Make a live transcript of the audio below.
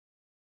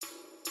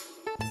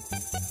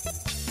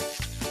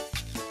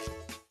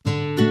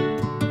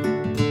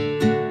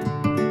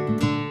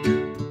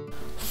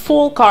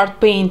Folk art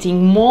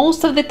painting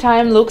most of the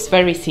time looks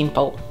very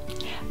simple,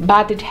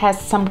 but it has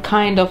some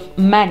kind of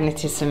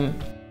magnetism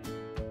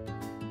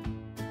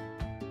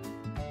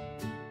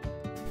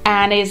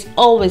and is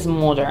always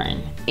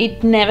modern.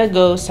 It never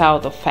goes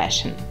out of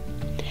fashion.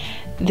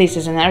 This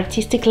is an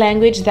artistic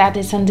language that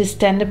is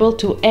understandable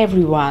to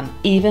everyone,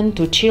 even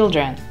to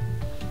children.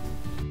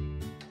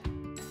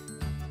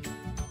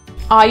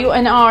 Are you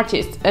an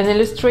artist, an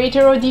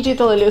illustrator or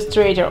digital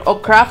illustrator or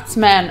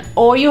craftsman,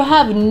 or you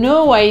have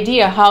no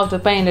idea how to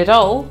paint at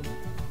all?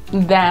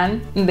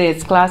 Then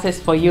this class is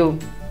for you.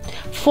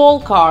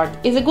 Folk art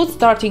is a good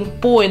starting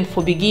point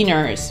for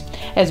beginners.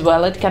 As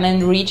well, it can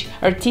enrich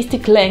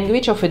artistic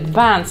language of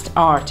advanced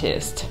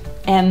artists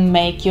and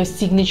make your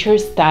signature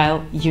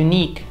style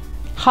unique.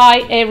 Hi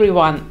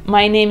everyone,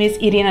 my name is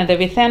Irina De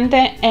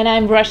Vicente and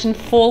I'm Russian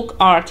folk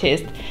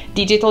artist,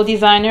 digital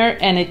designer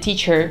and a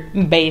teacher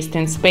based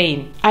in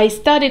Spain. I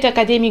studied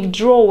academic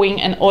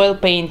drawing and oil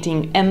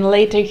painting and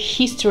later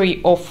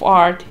history of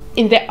art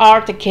in the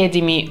Art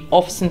Academy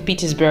of St.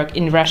 Petersburg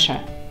in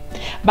Russia.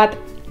 But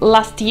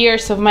last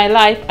years of my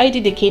life I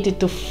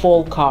dedicated to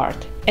folk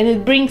art, and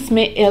it brings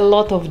me a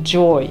lot of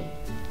joy.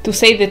 To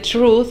say the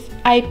truth,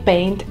 I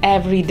paint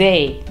every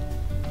day.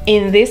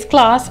 In this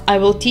class, I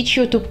will teach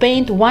you to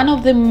paint one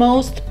of the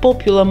most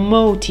popular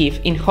motifs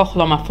in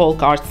Khokhloma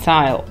folk art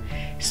style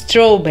 –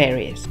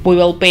 strawberries. We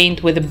will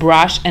paint with a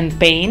brush and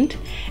paint,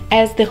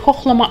 as the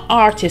Khokhloma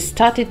artists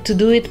started to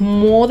do it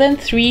more than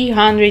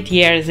 300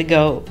 years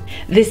ago.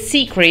 The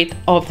secret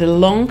of the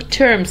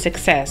long-term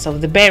success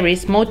of the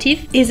berries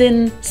motif is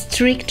in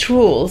strict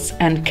rules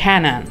and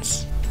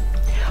canons.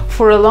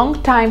 For a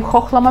long time,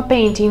 Khokhloma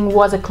painting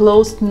was a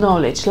closed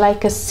knowledge,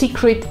 like a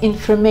secret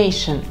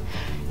information.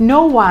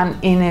 No one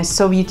in the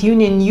Soviet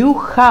Union knew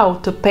how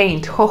to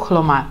paint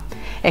Khokhloma,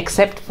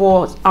 except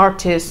for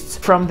artists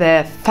from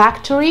the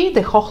factory,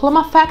 the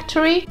Khokhloma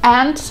factory,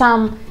 and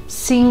some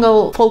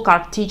single folk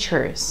art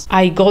teachers.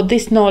 I got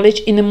this knowledge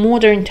in the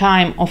modern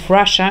time of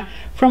Russia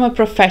from a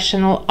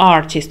professional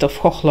artist of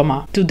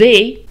Khokhloma.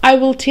 Today, I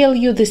will tell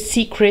you the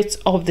secrets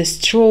of the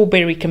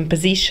strawberry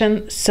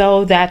composition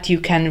so that you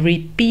can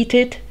repeat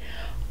it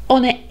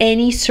on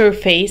any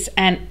surface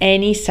and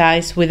any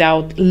size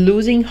without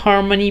losing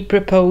harmony,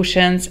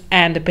 proportions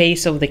and the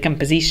pace of the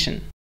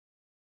composition.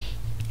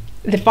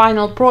 The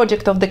final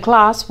project of the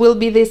class will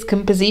be this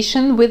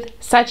composition with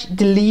such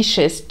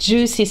delicious,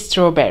 juicy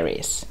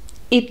strawberries.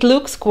 It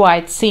looks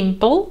quite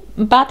simple,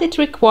 but it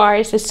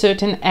requires a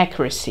certain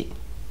accuracy.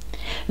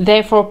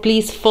 Therefore,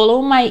 please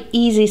follow my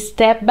easy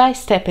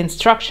step-by-step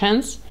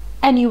instructions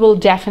and you will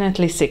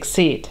definitely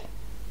succeed.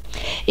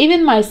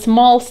 Even my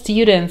small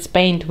students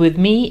paint with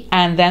me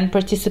and then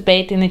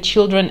participate in the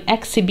children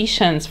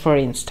exhibitions, for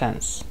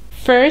instance.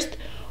 First,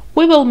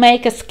 we will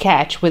make a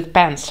sketch with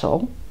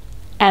pencil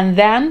and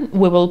then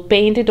we will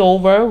paint it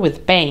over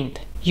with paint.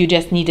 You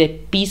just need a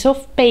piece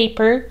of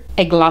paper,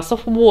 a glass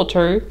of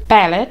water,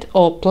 palette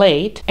or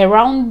plate, a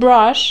round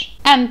brush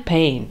and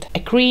paint.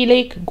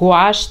 Acrylic,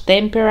 gouache,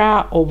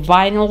 tempera or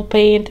vinyl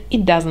paint,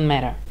 it doesn't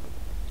matter.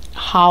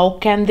 How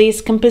can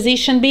this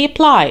composition be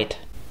applied?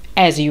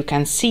 As you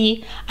can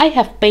see, I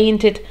have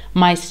painted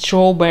my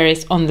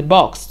strawberries on the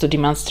box to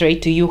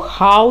demonstrate to you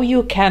how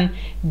you can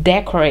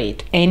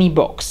decorate any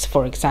box,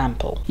 for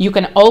example. You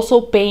can also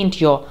paint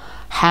your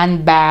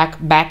handbag,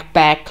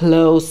 backpack,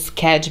 clothes,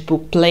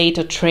 sketchbook, plate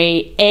or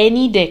tray,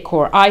 any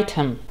decor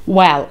item.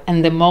 Well,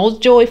 and the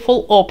most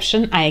joyful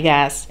option, I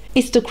guess,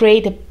 is to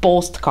create a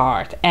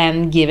postcard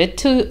and give it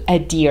to a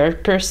dear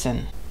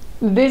person.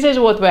 This is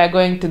what we are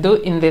going to do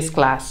in this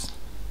class.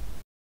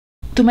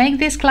 To make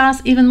this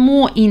class even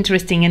more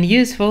interesting and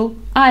useful,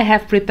 I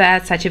have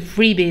prepared such a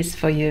freebies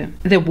for you.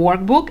 The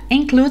workbook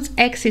includes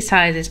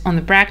exercises on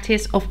the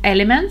practice of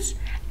elements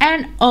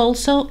and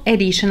also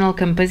additional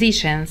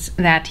compositions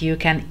that you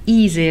can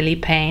easily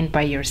paint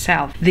by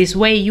yourself. This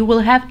way you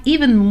will have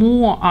even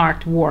more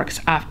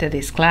artworks after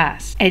this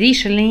class.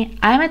 Additionally,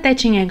 I'm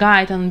attaching a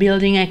guide on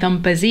building a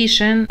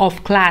composition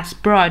of class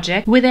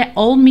project with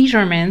all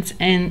measurements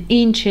in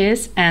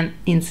inches and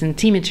in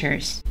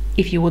centimeters.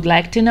 If you would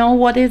like to know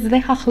what is the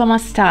Khokhloma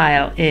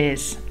style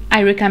is,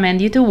 I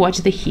recommend you to watch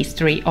the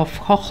history of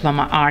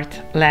Khokhloma art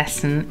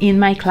lesson in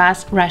my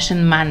class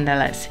Russian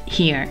Mandalas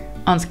here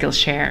on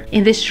SkillShare.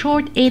 In this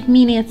short 8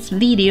 minutes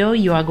video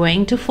you are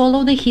going to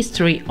follow the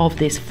history of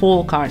this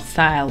folk art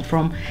style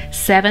from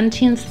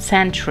 17th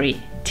century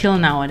till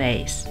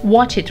nowadays.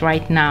 Watch it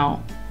right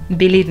now.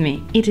 Believe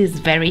me, it is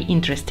very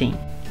interesting.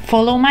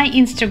 Follow my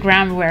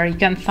Instagram where you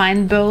can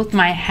find both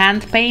my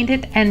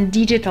hand-painted and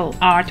digital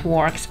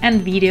artworks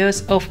and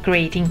videos of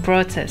creating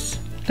process.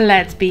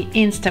 Let's be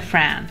Insta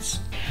friends.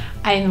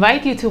 I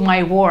invite you to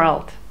my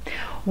world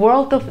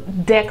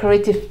of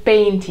decorative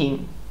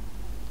painting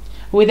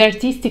with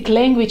artistic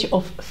language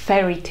of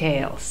fairy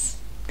tales,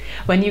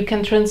 when you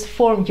can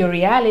transform your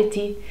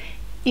reality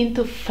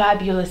into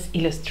fabulous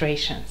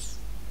illustrations.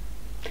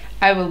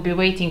 I will be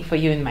waiting for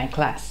you in my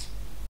class.